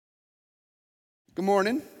Good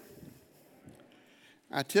morning.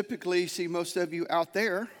 I typically see most of you out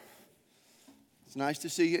there. It's nice to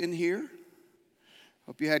see you in here.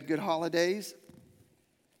 Hope you had good holidays.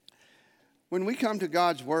 When we come to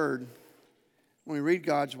God's Word, when we read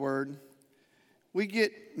God's Word, we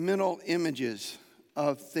get mental images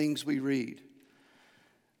of things we read.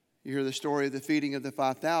 You hear the story of the feeding of the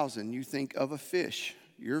 5,000. You think of a fish.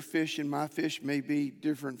 Your fish and my fish may be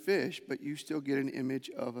different fish, but you still get an image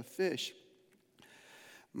of a fish.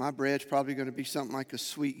 My bread's probably going to be something like a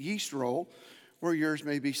sweet yeast roll, where yours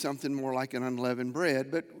may be something more like an unleavened bread.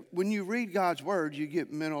 But when you read God's Word, you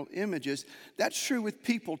get mental images. That's true with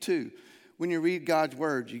people too. When you read God's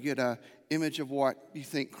Word, you get an image of what you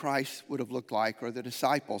think Christ would have looked like, or the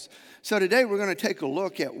disciples. So today we're going to take a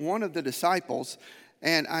look at one of the disciples.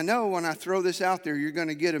 And I know when I throw this out there, you're going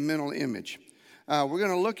to get a mental image. We're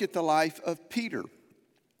going to look at the life of Peter.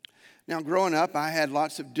 Now, growing up, I had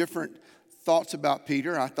lots of different thoughts about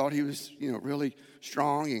Peter. I thought he was, really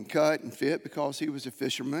strong and cut and fit because he was a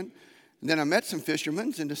fisherman. And then I met some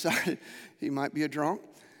fishermen and decided he might be a drunk.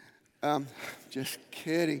 Just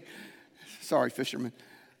kidding. Sorry, fishermen.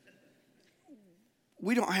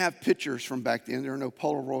 We don't have pictures from back then. There are no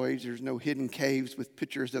Polaroids. There's no hidden caves with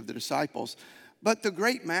pictures of the disciples. But the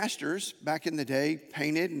great masters back in the day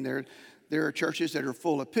painted, and there are churches that are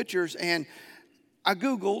full of pictures. And I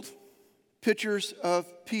Googled pictures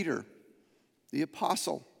of Peter, the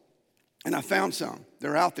apostle, and I found some.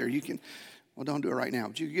 They're out there. You can, don't do it right now,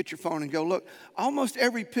 but you can get your phone and go look. Almost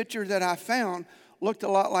every picture that I found looked a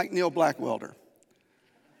lot like Neil Blackwelder.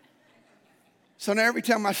 So now every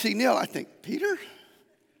time I see Neil, I think, Peter?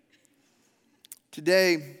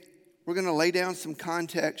 Today, we're going to lay down some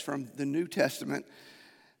context from the New Testament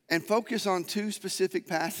and focus on two specific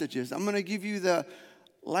passages. I'm going to give you the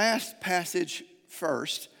last passage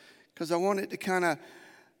first because I want it to kind of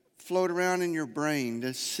float around in your brain,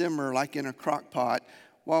 to simmer like in a crock pot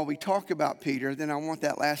while we talk about Peter. Then I want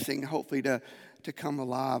that last thing hopefully to come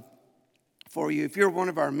alive for you. If you're one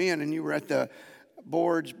of our men and you were at the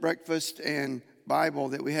boards, breakfast, and Bible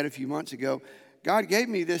that we had a few months ago, God gave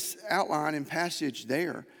me this outline and passage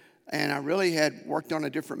there. And I really had worked on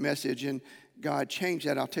a different message, and God changed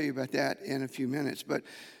that. I'll tell you about that in a few minutes. But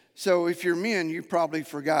so if you're men, you've probably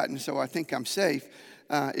forgotten, so I think I'm safe.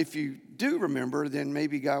 If you do remember, then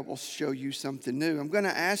maybe God will show you something new. I'm going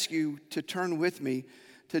to ask you to turn with me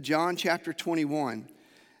to John chapter 21.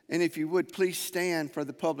 And if you would, please stand for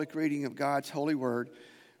the public reading of God's holy word.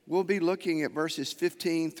 We'll be looking at verses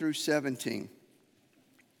 15 through 17.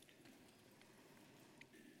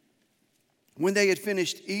 When they had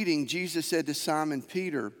finished eating, Jesus said to Simon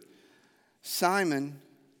Peter, "Simon,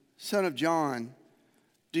 son of John,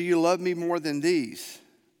 do you love me more than these?"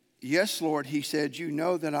 "Yes, Lord," he said, "you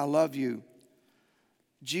know that I love you."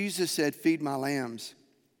 Jesus said, "Feed my lambs."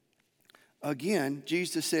 Again,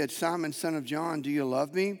 Jesus said, "Simon, son of John, do you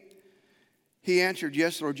love me?" He answered,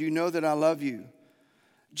 "Yes, Lord, you know that I love you."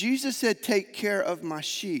 Jesus said, "Take care of my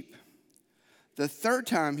sheep." The third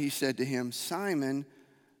time he said to him, "Simon,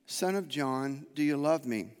 son of John, do you love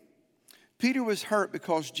me?" Peter was hurt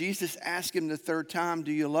because Jesus asked him the third time,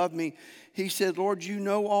 "Do you love me?" He said, "Lord, you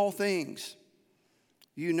know all things.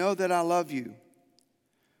 You know that I love you."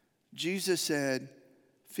 Jesus said,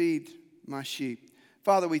 "Feed my sheep."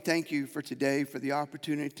 Father, we thank you for today, for the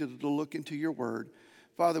opportunity to look into your word.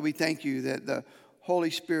 Father, we thank you that the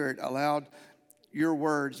Holy Spirit allowed your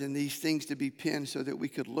words and these things to be penned so that we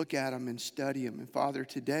could look at them and study them. And Father,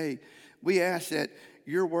 today we ask that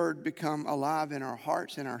your word become alive in our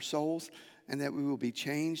hearts and our souls, and that we will be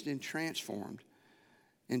changed and transformed.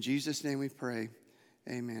 In Jesus' name we pray.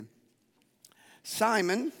 Amen.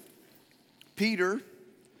 Simon, Peter,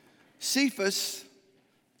 Cephas,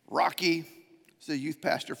 Rocky, was a youth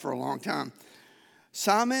pastor for a long time.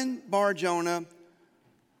 Simon Bar-Jonah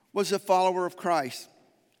was a follower of Christ.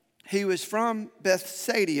 He was from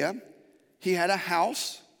Bethsaida. He had a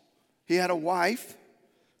house. He had a wife.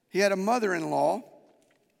 He had a mother-in-law.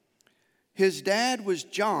 His dad was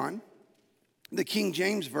John. The King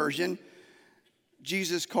James Version,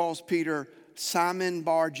 Jesus calls Peter Simon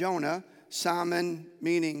Bar-Jonah. Simon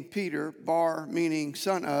meaning Peter, Bar meaning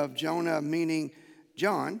son of, Jonah meaning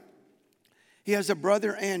John. He has a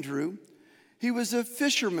brother, Andrew. He was a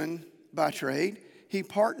fisherman by trade. He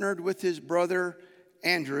partnered with his brother,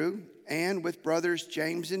 Andrew, and with brothers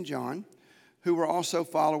James and John, who were also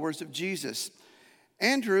followers of Jesus.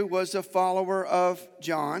 Andrew was a follower of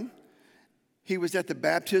John. He was at the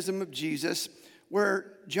baptism of Jesus,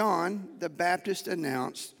 where John the Baptist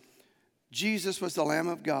announced Jesus was the Lamb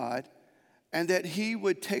of God, and that he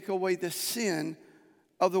would take away the sin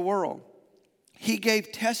of the world. He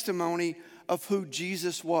gave testimony of who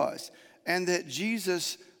Jesus was and that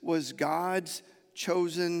Jesus was God's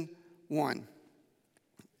chosen one.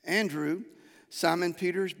 Andrew, Simon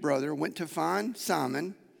Peter's brother, went to find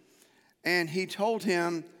Simon, and he told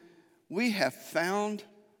him, "We have found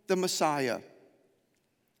the Messiah."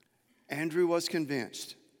 Andrew was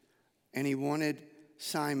convinced, and he wanted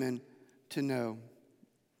Simon to know.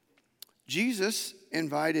 Jesus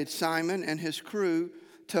invited Simon and his crew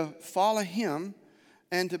to follow him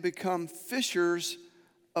and to become fishers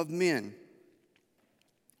of men.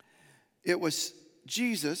 It was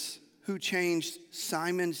Jesus who changed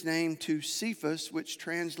Simon's name to Cephas, which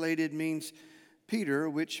translated means Peter,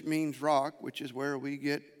 which means rock, which is where we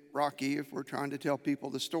get Rocky if we're trying to tell people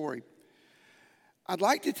the story. I'd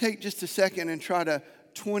like to take just a second and try to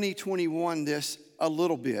 2021 this a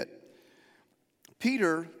little bit.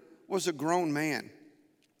 Peter was a grown man.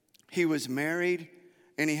 He was married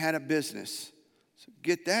and he had a business. So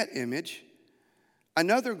get that image.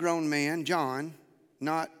 Another grown man, John,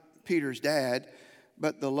 not Peter's dad,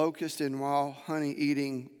 but the locust and wild honey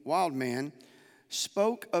eating wild man,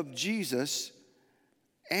 spoke of Jesus.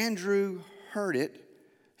 Andrew heard it.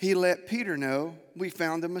 He let Peter know, "We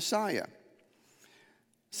found the Messiah."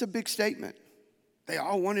 It's a big statement. They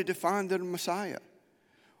all wanted to find the Messiah.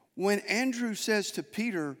 When Andrew says to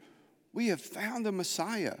Peter, "We have found the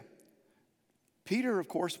Messiah," Peter, of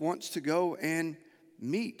course, wants to go and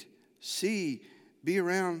meet, see, be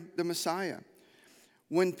around the Messiah.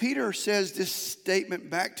 When Peter says this statement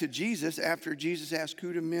back to Jesus, after Jesus asked,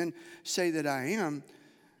 "Who do men say that I am?"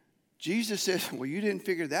 Jesus says, "Well, you didn't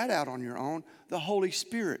figure that out on your own. The Holy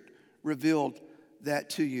Spirit revealed that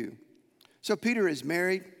to you." So Peter is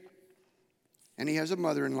married, and he has a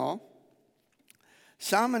mother-in-law.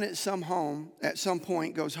 Simon at some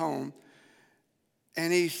point goes home,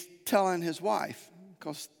 and he's telling his wife,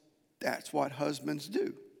 because that's what husbands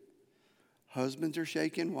do. Husbands are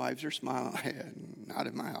shaking, wives are smiling. Not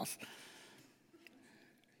in my house.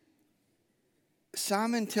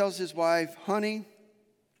 Simon tells his wife, "Honey,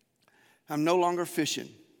 I'm no longer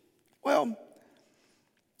fishing." "Well,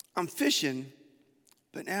 I'm fishing,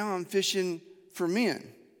 but now I'm fishing for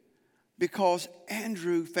men because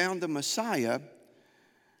Andrew found the Messiah,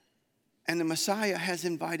 and the Messiah has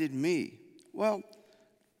invited me,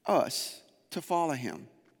 us, to follow him."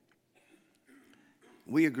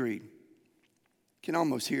 We agreed. Can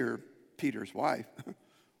almost hear Peter's wife.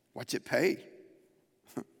 "What's it pay?"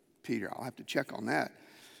 "Peter, I'll have to check on that.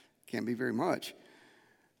 Can't be very much."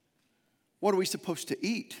 "What are we supposed to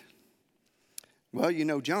eat?" "Well, you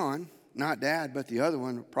know John, not Dad, but the other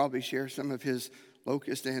one, will probably share some of his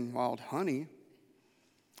locust and wild honey."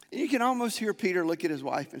 And you can almost hear Peter look at his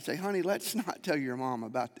wife and say, "Honey, let's not tell your mom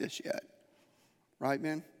about this yet." Right,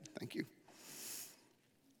 man? Thank you.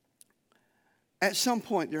 At some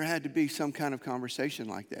point, there had to be some kind of conversation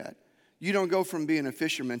like that. You don't go from being a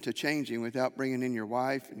fisherman to changing without bringing in your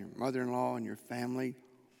wife and your mother-in-law and your family.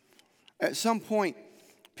 At some point,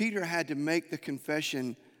 Peter had to make the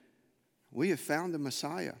confession, "We have found the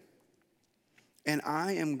Messiah, and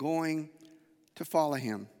I am going to follow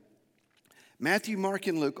him." Matthew, Mark,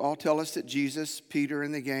 and Luke all tell us that Jesus, Peter,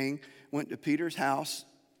 and the gang went to Peter's house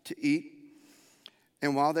to eat.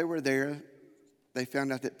 And while they were there, they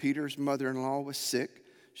found out that Peter's mother-in-law was sick.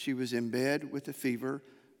 She was in bed with a fever.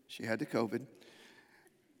 She had the COVID.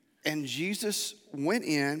 And Jesus went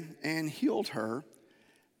in and healed her.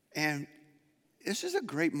 And this is a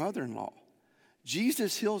great mother-in-law.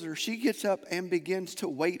 Jesus heals her. She gets up and begins to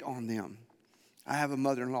wait on them. I have a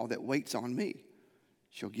mother-in-law that waits on me.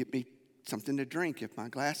 She'll get me something to drink if my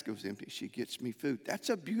glass goes empty. She gets me food. That's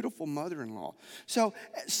a beautiful mother-in-law. So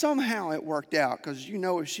somehow it worked out, because you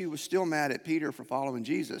know if she was still mad at Peter for following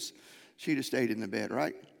Jesus, she'd have stayed in the bed,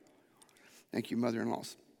 right? Thank you,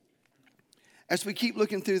 mother-in-laws. As we keep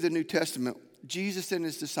looking through the New Testament, Jesus and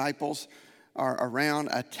his disciples are around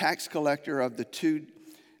a tax collector of the 2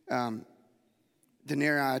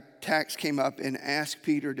 denarii tax came up and asked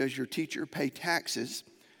Peter, "Does your teacher pay taxes?"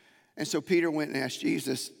 And so Peter went and asked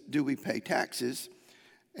Jesus, "Do we pay taxes?"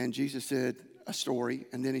 And Jesus said a story.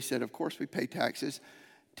 And then he said, "Of course we pay taxes.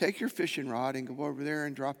 Take your fishing rod and go over there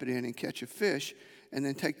and drop it in and catch a fish. And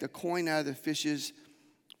then take the coin out of the fish's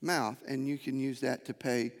mouth, and you can use that to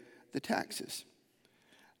pay the taxes."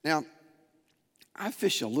 Now, I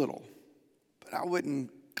fish a little, but I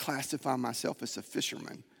wouldn't classify myself as a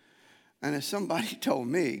fisherman. And if somebody told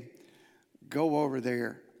me, "Go over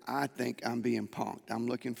there," I think I'm being punked. I'm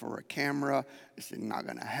looking for a camera. This is not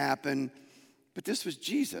going to happen. But this was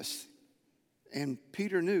Jesus. And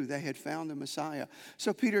Peter knew they had found the Messiah.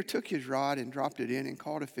 So Peter took his rod and dropped it in and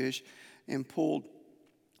caught a fish and pulled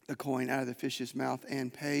the coin out of the fish's mouth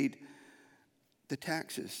and paid the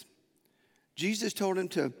taxes. Jesus told him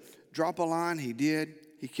to drop a line. He did.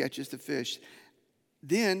 He catches the fish.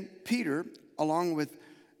 Then Peter, along with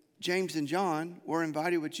James and John, were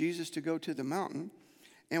invited with Jesus to go to the mountain.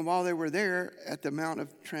 And while they were there at the Mount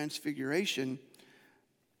of Transfiguration,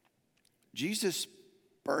 Jesus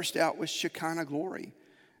burst out with Shekinah glory.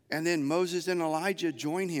 And then Moses and Elijah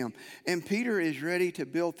join him. And Peter is ready to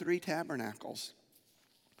build 3 tabernacles.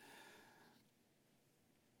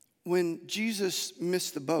 When Jesus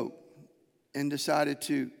missed the boat and decided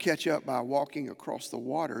to catch up by walking across the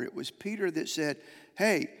water, it was Peter that said,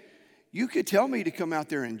 hey, you could tell me to come out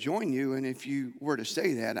there and join you, and if you were to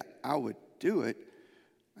say that, I would do it.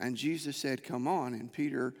 And Jesus said, come on, and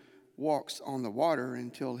Peter walks on the water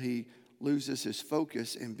until he loses his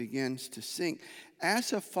focus and begins to sink.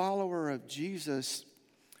 As a follower of Jesus,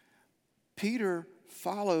 Peter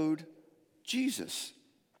followed Jesus.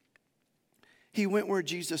 He went where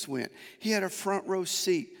Jesus went. He had a front row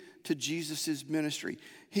seat to Jesus' ministry.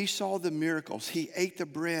 He saw the miracles. He ate the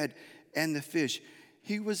bread and the fish.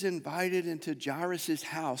 He was invited into Jairus'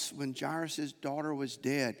 house when Jairus' daughter was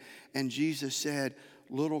dead. And Jesus said,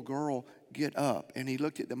 little girl, get up. And he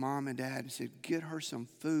looked at the mom and dad and said, get her some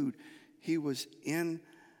food. He was in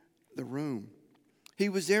the room. He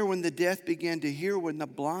was there when the deaf began to hear, when the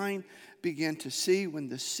blind began to see, when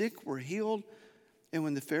the sick were healed, and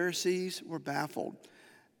when the Pharisees were baffled.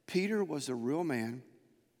 Peter was a real man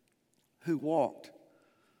who walked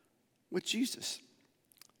with Jesus.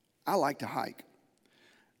 I like to hike.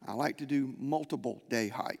 I like to do multiple day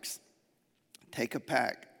hikes. Take a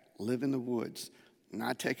pack, live in the woods,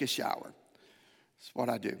 not take a shower. That's what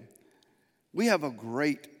I do. We have a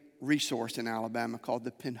great resource in Alabama called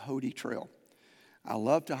the Pinhoti Trail. I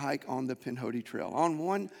love to hike on the Pinhoti Trail. On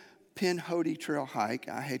one Pinhoti Trail hike,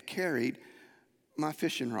 I had carried my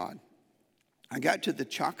fishing rod. I got to the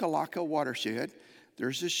Choccolocco watershed.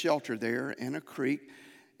 There's a shelter there and a creek,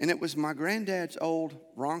 and it was my granddad's old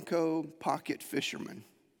Ronco pocket fisherman.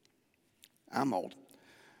 I'm old.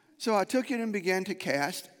 So I took it and began to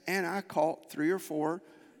cast, and I caught 3 or 4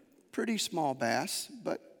 pretty small bass,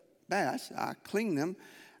 but bass. I cleaned them.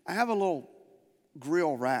 I have a little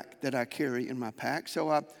grill rack that I carry in my pack, so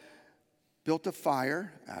I built a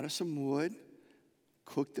fire out of some wood,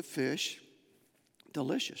 cooked the fish.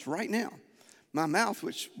 Delicious. Right now, my mouth,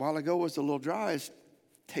 which a while ago was a little dry, is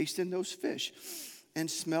tasting those fish and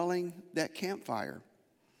smelling that campfire.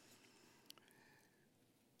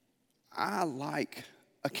 I like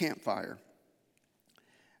a campfire.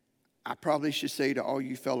 I probably should say to all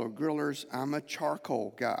you fellow grillers, I'm a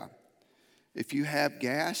charcoal guy. If you have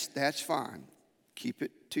gas, that's fine. Keep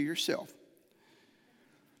it to yourself.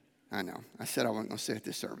 I know. I said I wasn't going to say it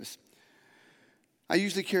this service. I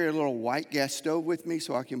usually carry a little white gas stove with me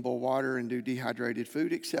so I can boil water and do dehydrated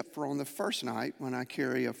food, except for on the first night when I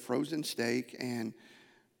carry a frozen steak and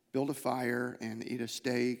build a fire and eat a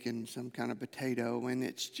steak and some kind of potato. And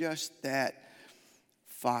it's just that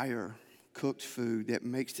fire, cooked food that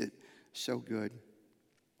makes it so good.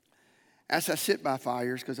 As I sit by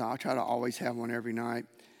fires, because I'll try to always have one every night,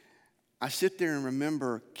 I sit there and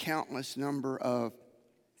remember countless number of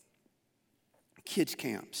kids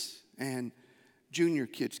camps and junior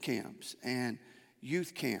kids camps and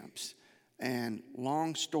youth camps and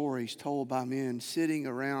long stories told by men sitting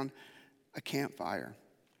around a campfire.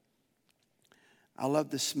 I love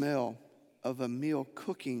the smell of a meal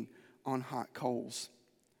cooking on hot coals.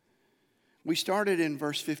 We started in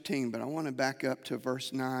verse 15, but I want to back up to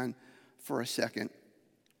verse 9 for a second.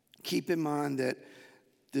 Keep in mind that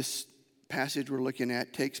this passage we're looking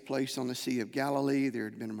at takes place on the Sea of Galilee. There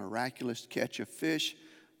had been a miraculous catch of fish.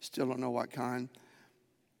 Still don't know what kind.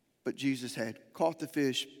 But Jesus had caught the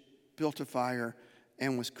fish, built a fire,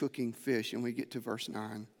 and was cooking fish. And we get to verse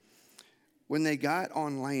 9. When they got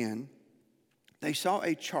on land, they saw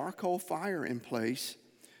a charcoal fire in place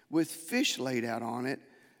with fish laid out on it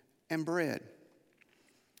and bread.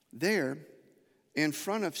 There, in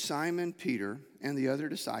front of Simon Peter and the other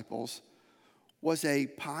disciples, was a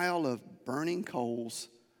pile of burning coals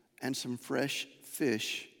and some fresh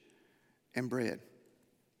fish and bread.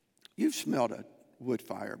 You've smelled a wood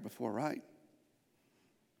fire before, right?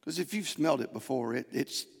 Because if you've smelled it before,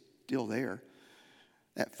 it's still there.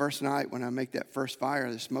 That first night when I make that first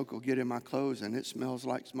fire, the smoke will get in my clothes and it smells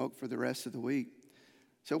like smoke for the rest of the week.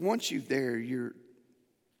 So once you're there, you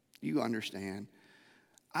understand.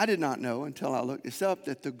 I did not know until I looked this up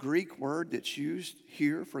that the Greek word that's used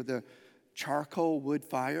here for the charcoal wood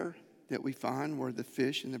fire that we find where the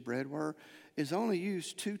fish and the bread were is only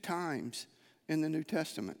used 2 times in the New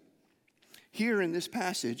Testament. Here in this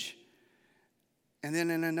passage and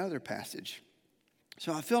then in another passage.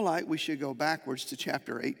 So I feel like we should go backwards to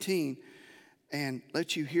chapter 18 and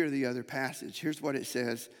let you hear the other passage. Here's what it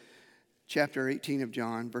says. Chapter 18 of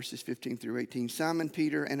John, verses 15 through 18. Simon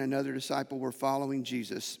Peter and another disciple were following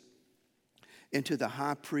Jesus into the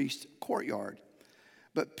high priest's courtyard.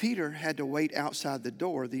 But Peter had to wait outside the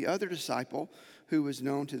door. The other disciple, who was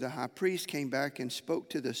known to the high priest, came back and spoke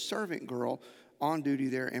to the servant girl on duty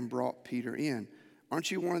there and brought Peter in. Aren't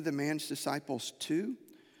you one of the man's disciples too?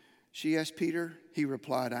 She asked Peter. He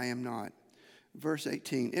replied, I am not. Verse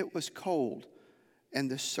 18, it was cold,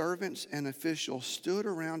 and the servants and officials stood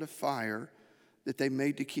around a fire that they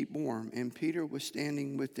made to keep warm, and Peter was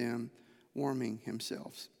standing with them, warming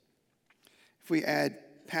himself. If we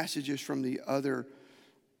add passages from the other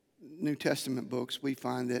New Testament books, we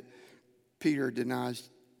find that Peter denies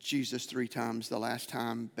Jesus 3 times, the last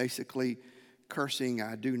time basically cursing,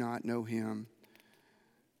 I do not know him.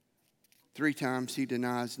 3 times he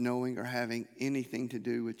denies knowing or having anything to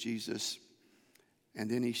do with Jesus. And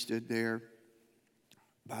then he stood there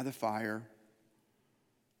by the fire,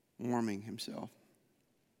 warming himself.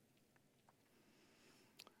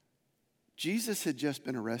 Jesus had just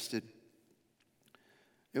been arrested.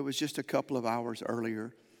 It was just a couple of hours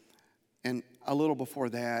earlier. And a little before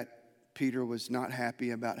that, Peter was not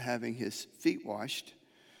happy about having his feet washed.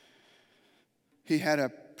 He had a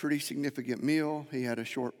pretty significant meal. He had a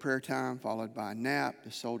short prayer time followed by a nap.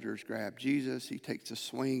 The soldiers grab Jesus. He takes a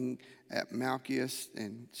swing at Malchus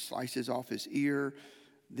and slices off his ear.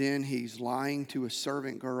 Then he's lying to a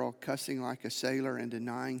servant girl, cussing like a sailor, and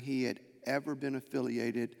denying he had ever been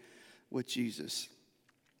affiliated with Jesus.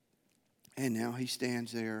 And now he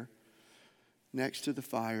stands there next to the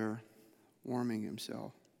fire, warming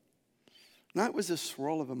himself. Night was a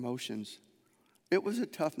swirl of emotions. It was a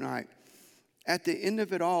tough night. At the end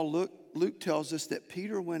of it all, Luke tells us that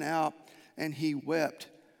Peter went out and he wept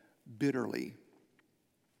bitterly.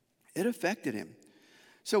 It affected him.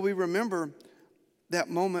 So we remember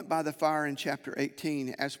that moment by the fire in chapter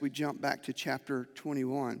 18 as we jump back to chapter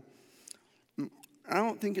 21. I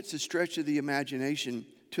don't think it's a stretch of the imagination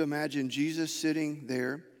to imagine Jesus sitting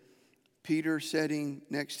there, Peter sitting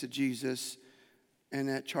next to Jesus, and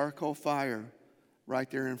that charcoal fire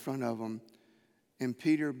right there in front of them, and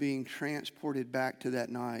Peter being transported back to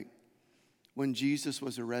that night when Jesus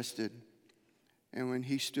was arrested and when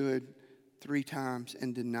he stood 3 times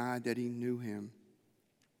and denied that he knew him.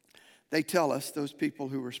 They tell us, those people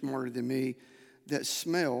who are smarter than me, that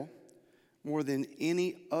smell, more than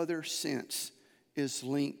any other sense, is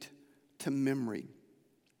linked to memory.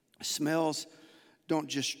 Smells don't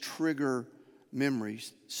just trigger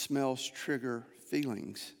memories. Smells trigger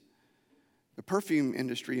feelings. The perfume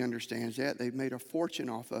industry understands that. They've made a fortune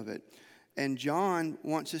off of it. And John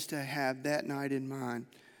wants us to have that night in mind.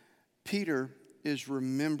 Peter is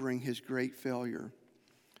remembering his great failure.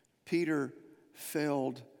 Peter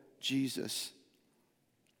failed Jesus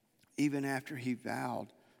even after he vowed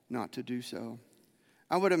not to do so.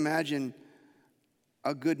 I would imagine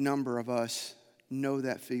a good number of us know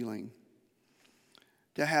that feeling.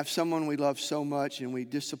 To have someone we love so much and we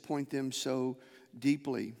disappoint them so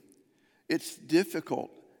deeply. It's difficult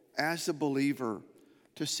as a believer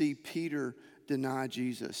to see Peter deny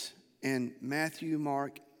Jesus. In Matthew,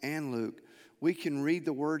 Mark, and Luke, we can read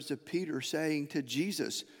the words of Peter saying to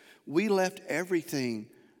Jesus, we left everything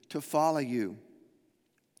to follow you.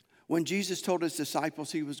 When Jesus told his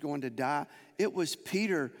disciples he was going to die, it was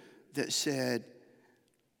Peter that said,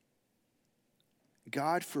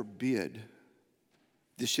 God forbid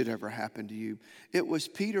this should ever happen to you. It was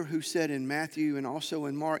Peter who said in Matthew and also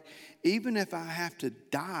in Mark, even if I have to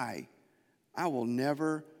die, I will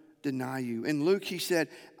never deny you. In Luke, he said,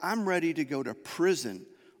 I'm ready to go to prison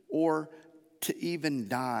or to even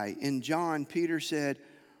die. In John, Peter said,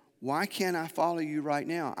 why can't I follow you right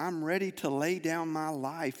now? I'm ready to lay down my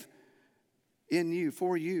life in you,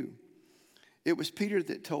 for you. It was Peter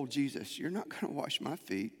that told Jesus, you're not going to wash my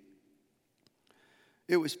feet.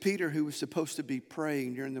 It was Peter who was supposed to be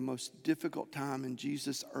praying during the most difficult time in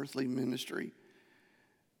Jesus' earthly ministry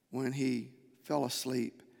when he fell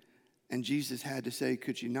asleep. And Jesus had to say,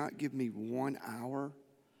 could you not give me 1 hour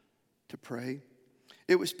to pray?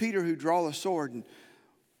 It was Peter who drew the sword and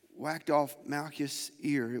whacked off Malchus'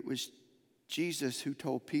 ear. It was Jesus who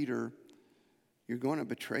told Peter, you're going to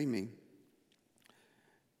betray me.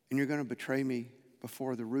 And you're going to betray me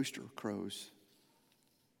before the rooster crows.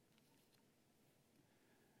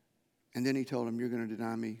 And then he told him, you're going to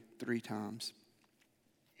deny me 3 times.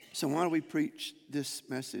 So why do we preach this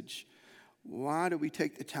message? Why do we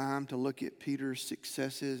take the time to look at Peter's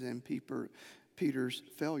successes and Peter's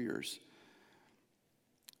failures?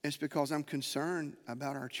 It's because I'm concerned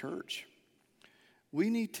about our church. we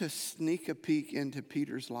need to sneak a peek into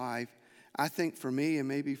Peter's life. I think for me, and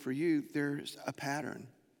maybe for you, there's a pattern.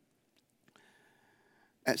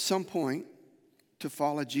 At some point, to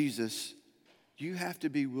follow Jesus, you have to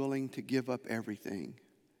be willing to give up everything.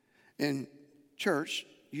 In church,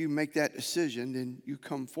 you make that decision, then you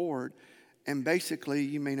come forward, and basically,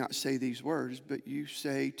 you may not say these words, but you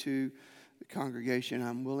say to the congregation,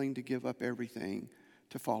 I'm willing to give up everything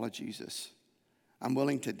to follow Jesus. I'm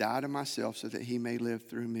willing to die to myself so that he may live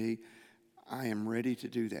through me. I am ready to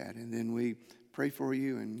do that. And then we pray for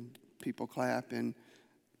you, and people clap, and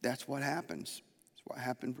that's what happens. It's what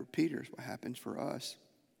happened for Peter. It's what happens for us.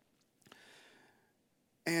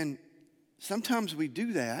 And sometimes we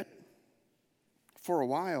do that for a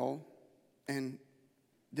while, and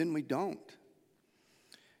then we don't.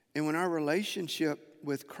 And when our relationship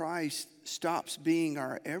with Christ stops being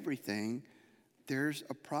our everything, there's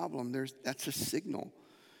a problem. That's a signal.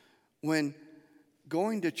 When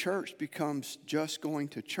going to church becomes just going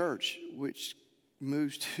to church, which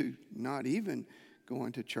moves to not even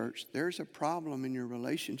going to church, there's a problem in your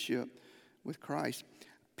relationship with Christ.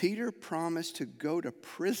 Peter promised to go to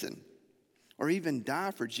prison or even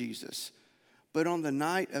die for Jesus. But on the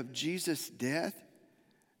night of Jesus' death,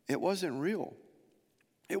 it wasn't real.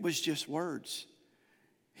 It was just words.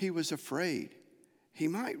 He was afraid he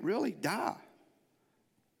might really die.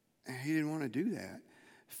 And he didn't want to do that.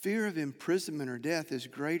 Fear of imprisonment or death is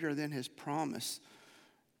greater than his promise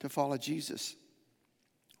to follow Jesus.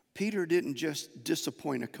 Peter didn't just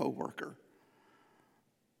disappoint a coworker.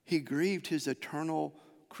 He grieved his eternal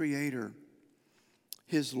Creator,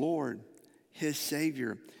 his Lord, his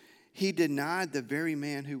Savior. He denied the very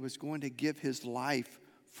man who was going to give his life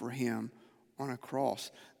for him on a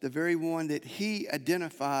cross, the very one that he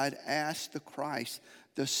identified as the Christ,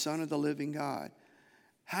 the Son of the living God.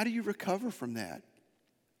 How do you recover from that?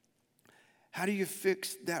 How do you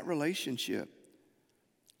fix that relationship?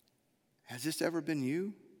 Has this ever been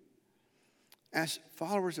you? As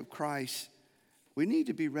followers of Christ, we need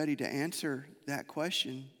to be ready to answer that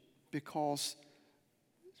question because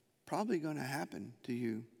it's probably going to happen to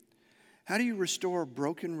you. How do you restore a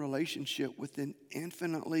broken relationship with an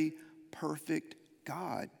infinitely perfect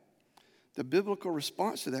God? The biblical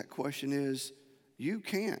response to that question is you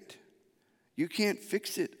can't. You can't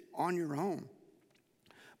fix it on your own.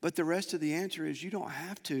 But the rest of the answer is you don't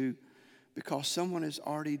have to because someone has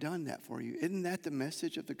already done that for you. Isn't that the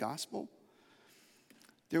message of the gospel?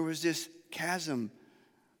 There was this chasm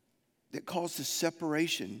that caused the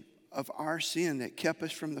separation of our sin that kept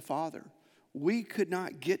us from the Father. We could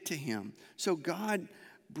not get to him. So God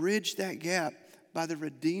bridged that gap by the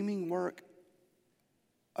redeeming work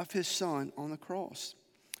of his Son on the cross.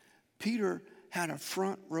 Peter had a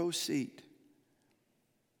front row seat.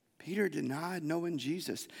 Peter denied knowing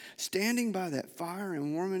Jesus. Standing by that fire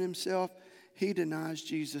and warming himself, he denies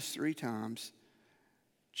Jesus 3 times,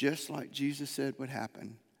 just like Jesus said would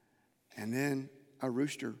happen. And then a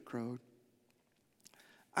rooster crowed.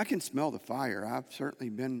 I can smell the fire. I've certainly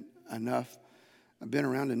been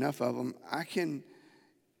around enough of them. I can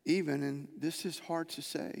even, and this is hard to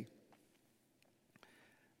say,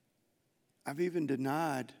 I've even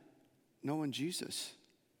denied knowing Jesus.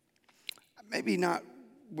 Maybe not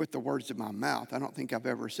with the words of my mouth. I don't think I've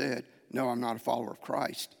ever said, no, I'm not a follower of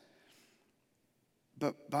Christ.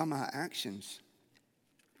 But by my actions.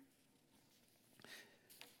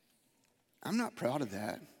 I'm not proud of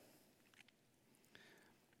that.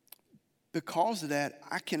 Because of that,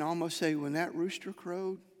 I can almost say when that rooster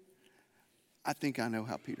crowed, I think I know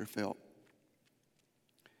how Peter felt.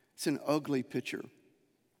 It's an ugly picture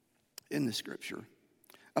in the scripture.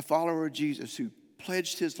 A follower of Jesus who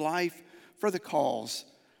pledged his life for the cause,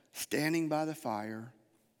 standing by the fire,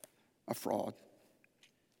 a fraud.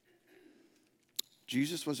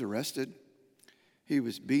 Jesus was arrested. He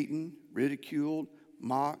was beaten, ridiculed,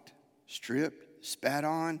 mocked, stripped, spat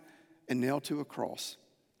on, and nailed to a cross.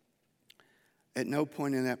 At no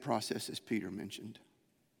point in that process is Peter mentioned.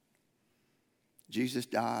 Jesus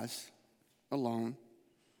dies alone,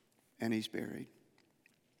 and he's buried.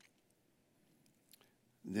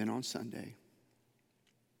 Then on Sunday,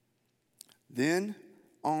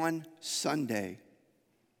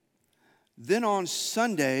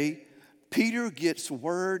 Peter gets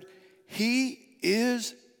word he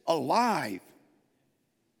is alive.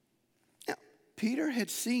 Now, Peter had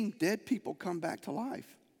seen dead people come back to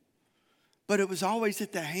life. But it was always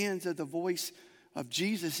at the hands of the voice of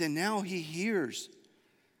Jesus, and now he hears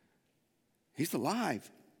he's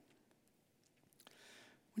alive. I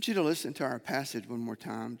want you to listen to our passage one more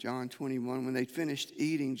time, John 21. When they finished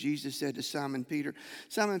eating, Jesus said to Simon Peter,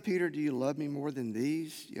 Simon Peter, do you love me more than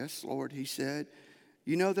these? Yes, Lord, he said.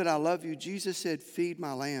 You know that I love you. Jesus said, feed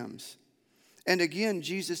my lambs. And again,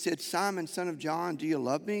 Jesus said, Simon, son of John, do you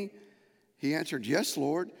love me? He answered, yes,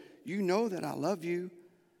 Lord. You know that I love you.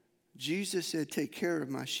 Jesus said, take care of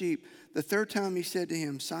my sheep. The third time he said to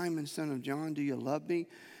him, Simon, son of John, do you love me?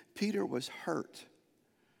 Peter was hurt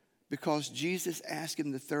because Jesus asked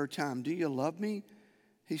him the third time, do you love me?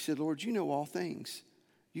 He said, Lord, you know all things.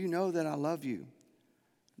 You know that I love you.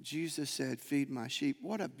 Jesus said, feed my sheep.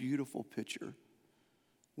 What a beautiful picture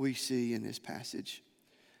we see in this passage.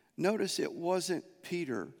 Notice it wasn't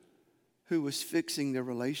Peter who was fixing the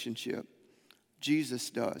relationship. Jesus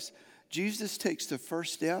does. Jesus takes the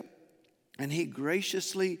first step and he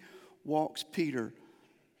graciously walks Peter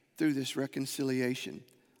through this reconciliation.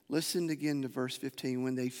 Listen again to verse 15.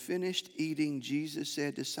 When they finished eating, Jesus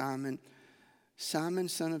said to Simon, Simon,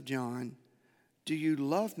 son of John, do you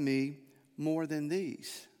love me more than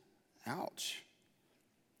these? Ouch.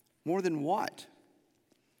 More than what?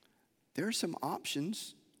 There are some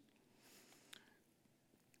options.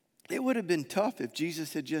 It would have been tough if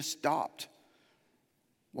Jesus had just stopped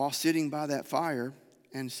while sitting by that fire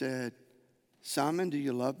and said, Simon, do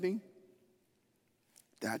you love me?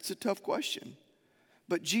 That's a tough question.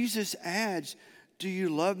 But Jesus adds, do you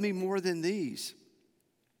love me more than these?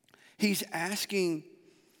 He's asking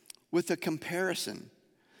with a comparison.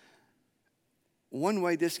 One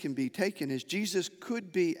way this can be taken is Jesus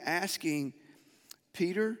could be asking,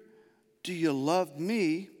 Peter, do you love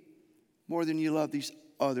me more than you love these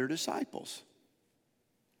other disciples?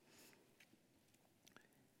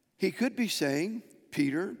 He could be saying,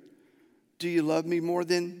 Peter, do you love me more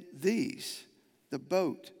than these? The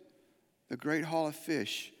boat, the great haul of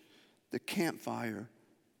fish, the campfire,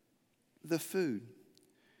 the food.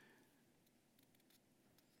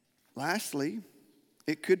 Lastly,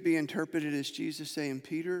 it could be interpreted as Jesus saying,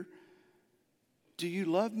 Peter, do you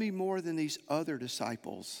love me more than these other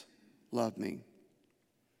disciples love me?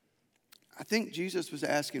 I think Jesus was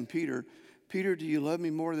asking Peter, Peter, do you love me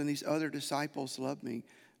more than these other disciples love me?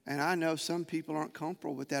 And I know some people aren't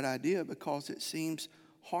comfortable with that idea because it seems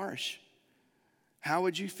harsh. How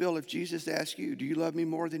would you feel if Jesus asked you, do you love me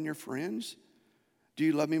more than your friends? Do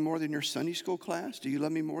you love me more than your Sunday school class? Do you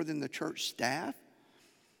love me more than the church staff?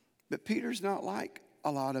 But Peter's not like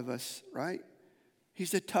a lot of us, right?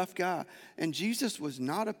 He's a tough guy. And Jesus was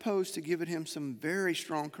not opposed to giving him some very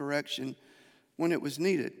strong correction when it was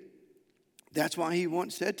needed. That's why he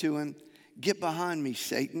once said to him, get behind me,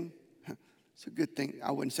 Satan. It's a good thing.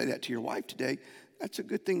 I wouldn't say that to your wife today. That's a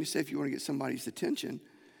good thing to say if you want to get somebody's attention.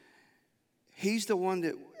 He's the one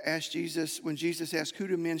that asked Jesus, when Jesus asked, who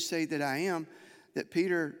do men say that I am? That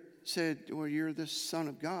Peter said, well, you're the Son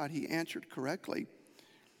of God. He answered correctly.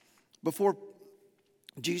 Before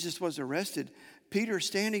Jesus was arrested, Peter's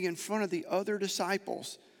standing in front of the other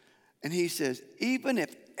disciples. And he says, even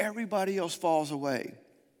if everybody else falls away,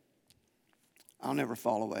 I'll never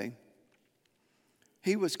fall away.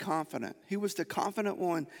 He was confident. He was the confident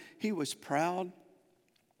one. He was proud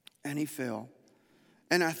and he fell.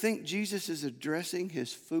 And I think Jesus is addressing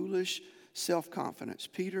his foolish self-confidence.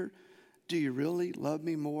 Peter, do you really love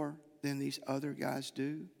me more than these other guys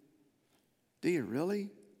do? Do you really?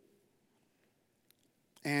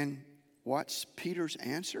 And what's Peter's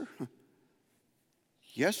answer?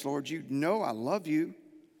 Yes, Lord, you know I love you.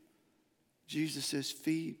 Jesus says,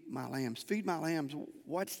 feed my lambs. Feed my lambs.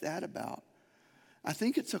 What's that about? I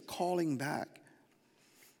think it's a calling back.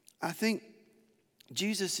 I think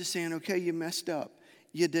Jesus is saying, okay, you messed up.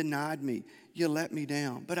 You denied me. You let me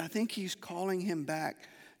down. But I think he's calling him back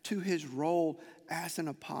to his role as an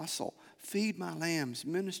apostle. Feed my lambs.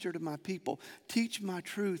 Minister to my people. Teach my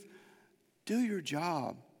truth. Do your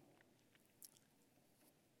job.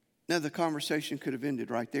 Now, the conversation could have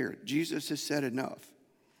ended right there. Jesus has said enough.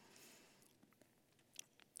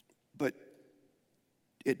 But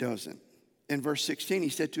it doesn't. In verse 16, he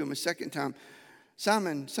said to him a second time,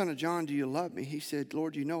 Simon, son of John, do you love me? He said,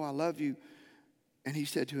 Lord, you know I love you. And he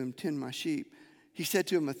said to him, tend my sheep. He said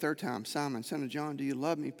to him a third time, Simon, son of John, do you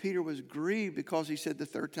love me? Peter was grieved because he said the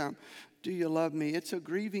third time, do you love me? It's a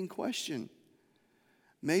grieving question.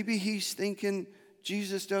 Maybe he's thinking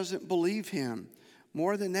Jesus doesn't believe him.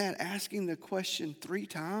 More than that, asking the question 3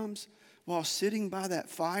 times while sitting by that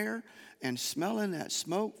fire and smelling that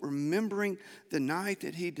smoke, remembering the night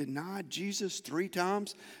that he denied Jesus 3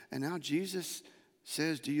 times. And now Jesus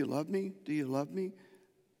says, do you love me? Do you love me?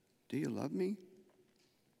 Do you love me?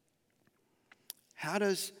 How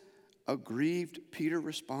does a grieved Peter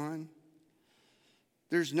respond?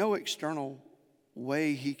 There's no external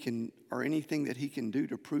way he can, or anything that he can do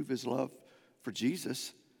to prove his love for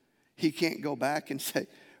Jesus. He can't go back and say,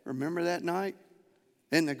 remember that night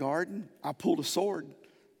in the garden? I pulled a sword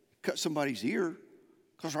cut somebody's ear,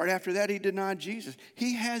 because right after that he denied Jesus.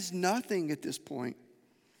 He has nothing at this point.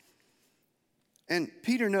 And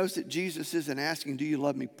Peter knows that Jesus isn't asking, do you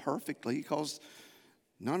love me perfectly? Because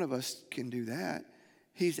none of us can do that.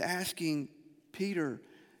 He's asking Peter,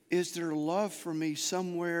 is there love for me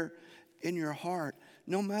somewhere in your heart?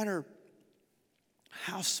 No matter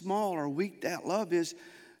how small or weak that love is,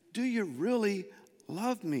 do you really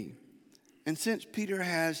love me? And since Peter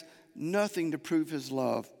has nothing to prove his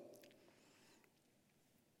love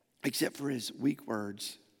except for his weak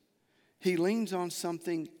words, he leans on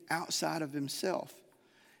something outside of himself.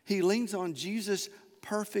 He leans on Jesus'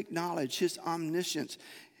 perfect knowledge, his omniscience.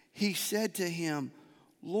 He said to him,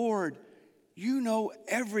 Lord, you know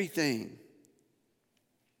everything.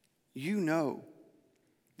 You know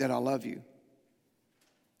that I love you.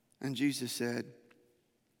 And Jesus said,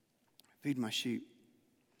 feed my sheep.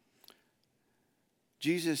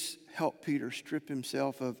 Jesus helped Peter strip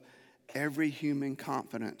himself of every human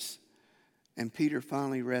confidence. And Peter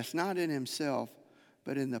finally rests not in himself,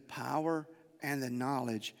 but in the power and the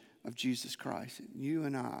knowledge of Jesus Christ. You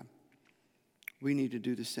and I, we need to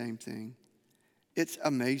do the same thing. It's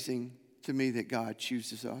amazing to me that God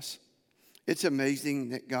chooses us. It's amazing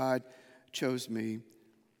that God chose me.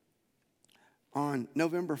 On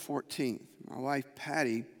November 14th, my wife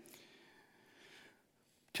Patty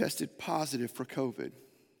tested positive for COVID.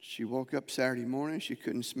 She woke up Saturday morning. She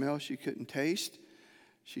couldn't smell. She couldn't taste.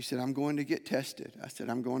 She said, I'm going to get tested. I said,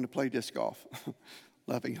 I'm going to play disc golf.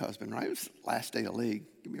 Loving husband, right? It was the last day of league.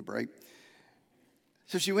 Give me a break.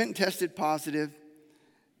 So she went and tested positive,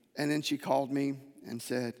 and then she called me and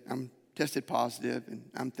said, I'm tested positive, and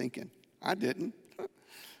I'm thinking, I didn't.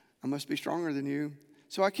 I must be stronger than you.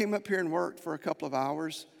 So I came up here and worked for a couple of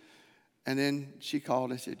hours, and then she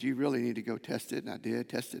called and said, you really need to go test it, and I did.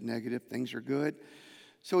 Tested negative. Things are good.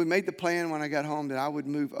 So we made the plan when I got home that I would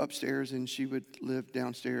move upstairs and she would live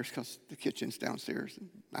downstairs because the kitchen's downstairs.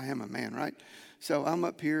 I am a man, right? So I'm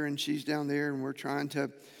up here and she's down there, and we're trying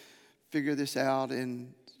to figure this out.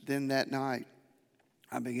 And then that night,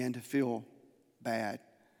 I began to feel bad.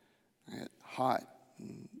 I got hot,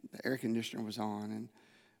 and the air conditioner was on, and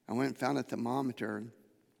I went and found a thermometer.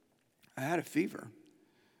 I had a fever,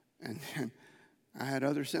 and then I had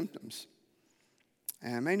other symptoms.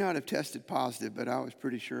 And I may not have tested positive, but I was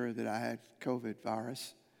pretty sure that I had COVID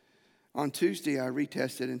virus. On Tuesday, I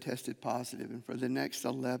retested and tested positive, and for the next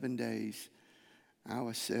 11 days, I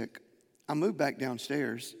was sick. I moved back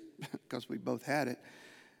downstairs because we both had it.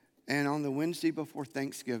 And on the Wednesday before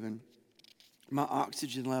Thanksgiving, my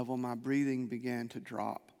oxygen level, my breathing began to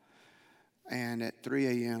drop. And at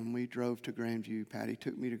 3 a.m., we drove to Grandview. Patty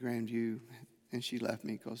took me to Grandview, and she left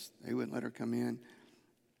me because they wouldn't let her come in.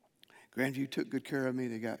 Grandview took good care of me.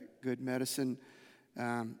 They got good medicine.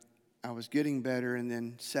 I was getting better, and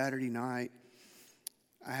then Saturday night,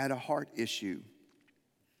 I had a heart issue.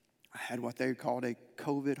 I had what they called a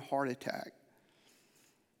COVID heart attack.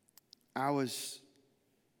 I was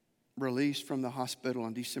released from the hospital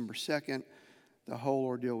on December 2nd. The whole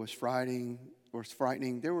ordeal was frightening.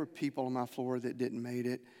 There were people on my floor that didn't make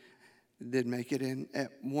it. And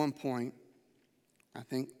at one point, I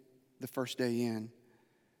think the first day in,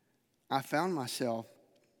 I found myself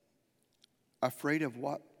afraid of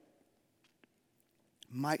what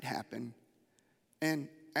might happen and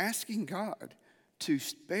asking God to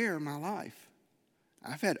spare my life.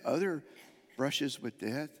 I've had other brushes with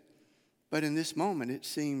death, but in this moment it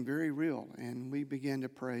seemed very real, and we began to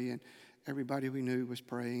pray, and everybody we knew was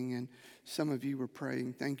praying, and some of you were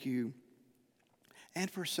praying. Thank you.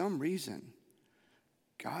 And for some reason,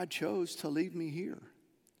 God chose to leave me here.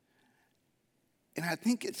 And I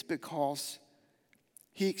think it's because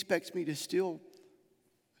he expects me to still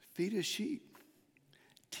feed his sheep,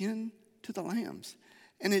 tend to the lambs.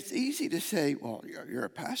 And it's easy to say, well, you're a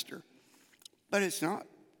pastor. But it's not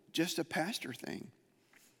just a pastor thing.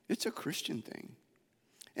 It's a Christian thing.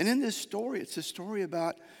 And in this story, it's a story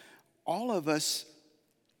about all of us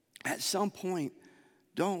at some point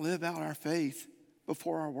don't live out our faith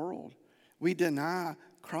before our world. We deny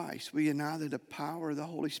Christ. We deny the power of the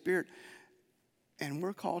Holy Spirit. And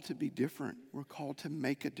we're called to be different. We're called to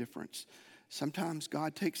make a difference. Sometimes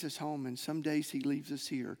God takes us home, and some days he leaves us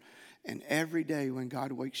here. And every day when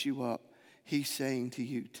God wakes you up, he's saying to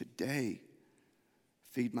you, today,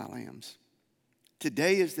 feed my lambs.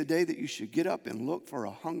 Today is the day that you should get up and look for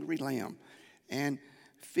a hungry lamb and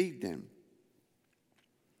feed them.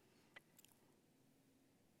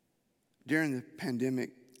 During the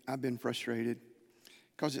pandemic, I've been frustrated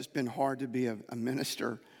because it's been hard to be a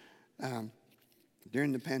minister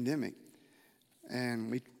during the pandemic.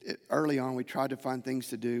 And early on, we tried to find things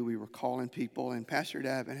to do. We were calling people, and Pastor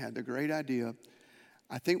Davin had the great idea.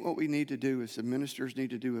 I think what we need to do is the ministers need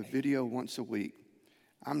to do a video once a week.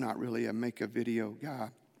 I'm not really a make a video guy.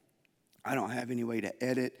 I don't have any way to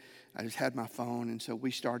edit. I just had my phone, and so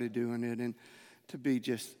we started doing it. And to be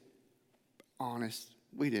just honest,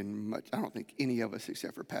 we didn't much. I don't think any of us,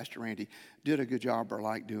 except for Pastor Randy, did a good job or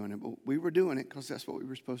liked doing it. But we were doing it because that's what we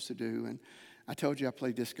were supposed to do. And I told you I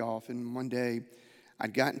played disc golf, and one day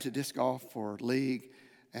I'd gotten to disc golf for league,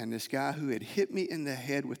 and this guy who had hit me in the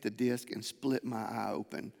head with the disc and split my eye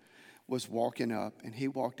open was walking up, and he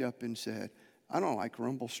walked up and said, "I don't like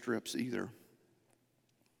rumble strips either."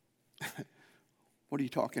 What are you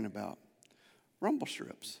talking about? Rumble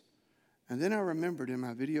strips. And then I remembered in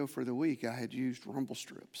my video for the week I had used rumble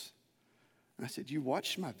strips. And I said, "You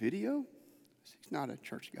watched my video?" He's not a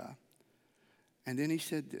church guy. And then he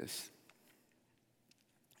said this,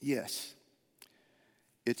 "Yes,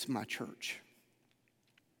 it's my church."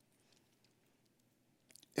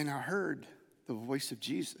 And I heard the voice of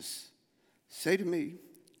Jesus say to me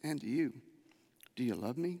and to you, "Do you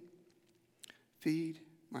love me? Feed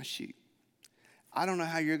my sheep." I don't know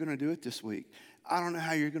how you're going to do it this week. I don't know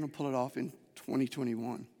how you're going to pull it off in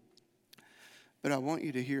 2021. But I want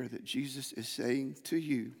you to hear that Jesus is saying to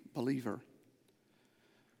you, believer,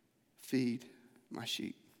 feed my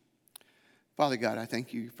sheep. Father God, I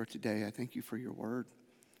thank you for today. I thank you for your word.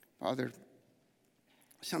 Father,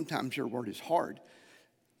 sometimes your word is hard.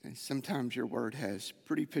 And sometimes your word has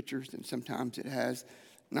pretty pictures, and sometimes it has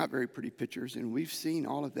not very pretty pictures. And we've seen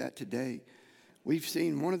all of that today. We've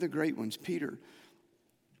seen one of the great ones, Peter,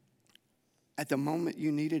 at the moment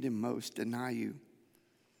you needed him most, deny you.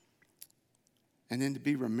 And then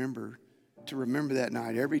to remember that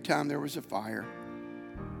night every time there was a fire.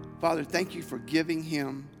 Father, thank you for giving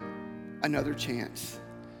him another chance.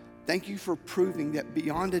 Thank you for proving that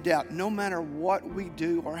beyond a doubt, no matter what we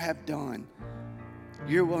do or have done,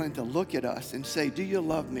 you're willing to look at us and say, "Do you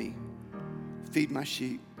love me? Feed my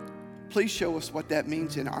sheep." Please show us what that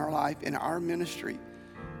means in our life, in our ministry,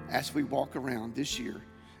 as we walk around this year.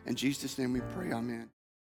 In Jesus' name we pray, amen.